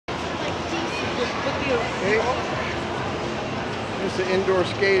Okay. There's the indoor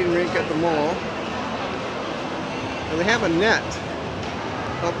skating rink at the mall. And they have a net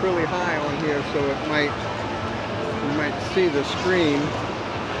up really high on here, so you might see the screen.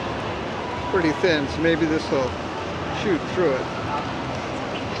 It's pretty thin, so maybe this will shoot through it.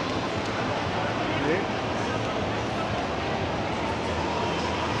 Okay.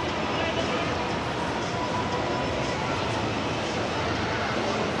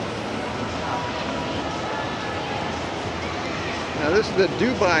 Now this is the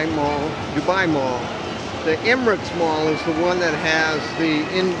Dubai Mall. The Emirates Mall is the one that has the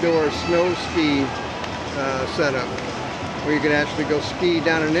indoor snow ski setup, where you can actually go ski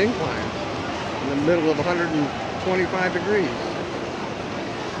down an incline in the middle of 125 degrees.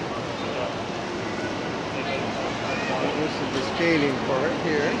 This is the skating part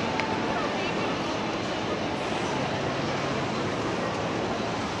here.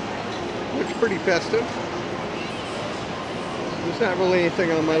 Looks pretty festive. There's not really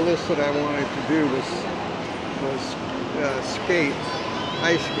anything on my list that I wanted to do was skate,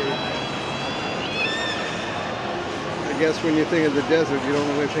 ice skate. I guess when you think of the desert, you don't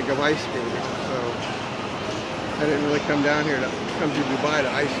really think of ice skating, so I didn't really come down here to come to Dubai to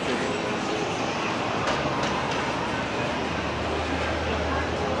ice skate.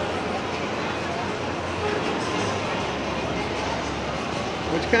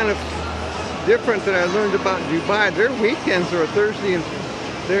 What's kind of different that I learned about Dubai, their weekends are Thursday, and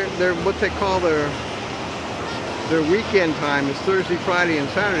they're what they call their weekend time is Thursday, Friday, and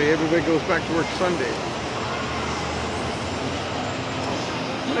Saturday. Everybody goes back to work Sunday.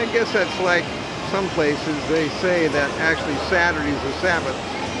 And I guess that's like some places, they say that actually Saturday's the Sabbath,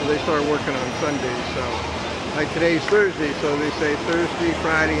 so they start working on Sundays. So, like today's Thursday, so they say Thursday,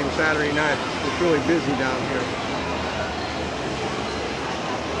 Friday, and Saturday night. It's really busy down here.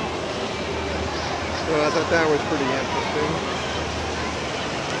 So I thought that was pretty interesting.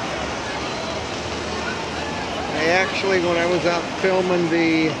 I actually, when I was out filming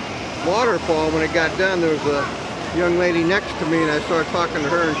the waterfall, when it got done, there was a young lady next to me, and I started talking to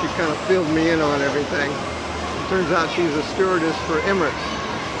her, and she kind of filled me in on everything. It turns out she's a stewardess for Emirates.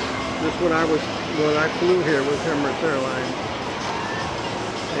 This when I flew here with Emirates Airlines.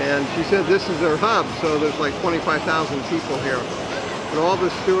 And she said this is their hub, so there's like 25,000 people here. But all the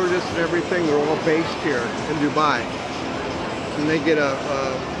stewardess and everything, they're all based here in Dubai. And they get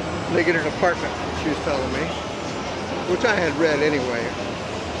an apartment, she was telling me, which I had read anyway.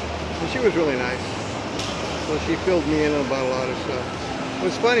 And she was really nice. So she filled me in about a lot of stuff.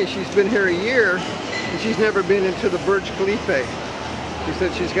 What's funny, she's been here a year, and she's never been into the Burj Khalifa. She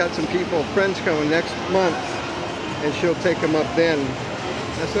said she's got some friends coming next month, and she'll take them up then.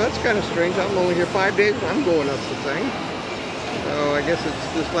 I said, that's kind of strange. I'm only here 5 days, and I'm going up the thing. So I guess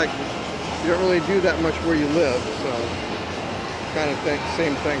it's just like, you don't really do that much where you live, so kind of think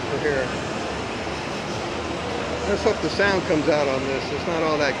same thing for here. Let's hope the sound comes out on this. It's not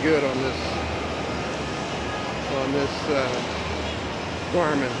all that good on this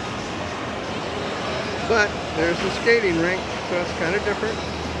Garmin. But there's the skating rink, so it's kind of different.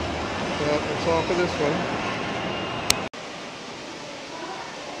 So that's all for this one.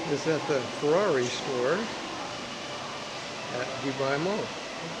 It's at the Ferrari store at Dubai Mall.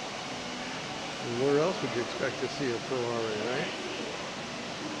 And where else would you expect to see a Ferrari, right?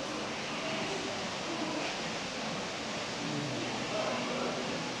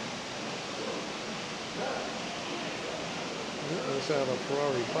 Let's have a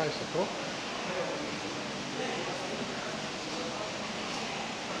Ferrari bicycle.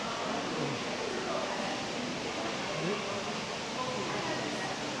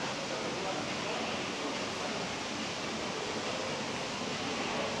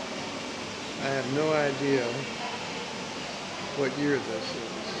 I have no idea what year this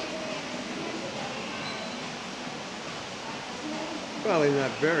is. Probably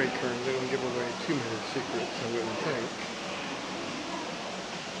not very current. They don't give away too many secrets, I wouldn't think.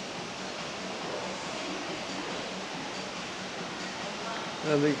 I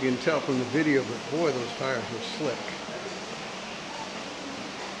think you can tell from the video, but boy, those tires are slick.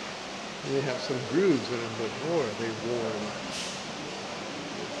 And they have some grooves in them, but boy, are they worn.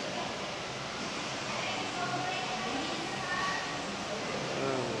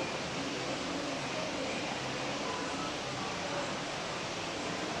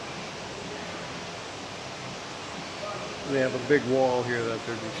 They have a big wall here that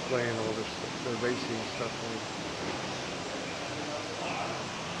they're displaying all this, their racing stuff on.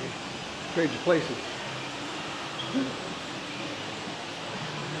 Trade your places.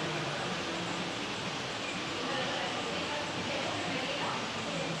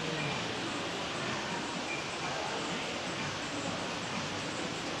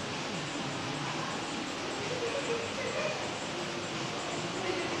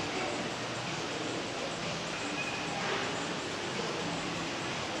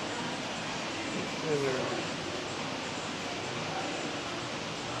 And they're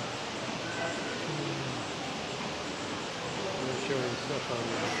showing stuff on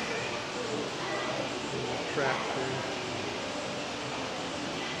the tractor.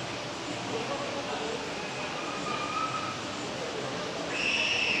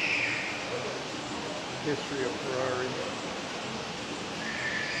 History of Ferrari.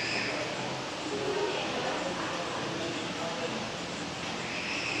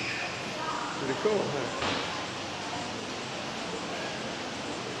 Pretty cool, huh?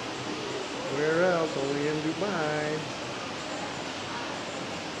 Where else? Only in Dubai.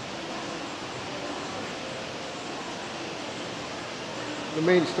 The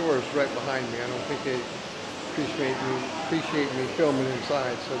main store is right behind me. I don't think they appreciate me filming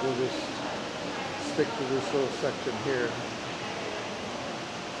inside, so they'll just stick to this little section here.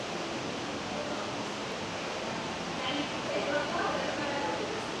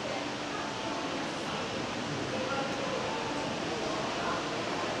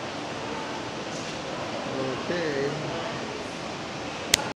 Okay.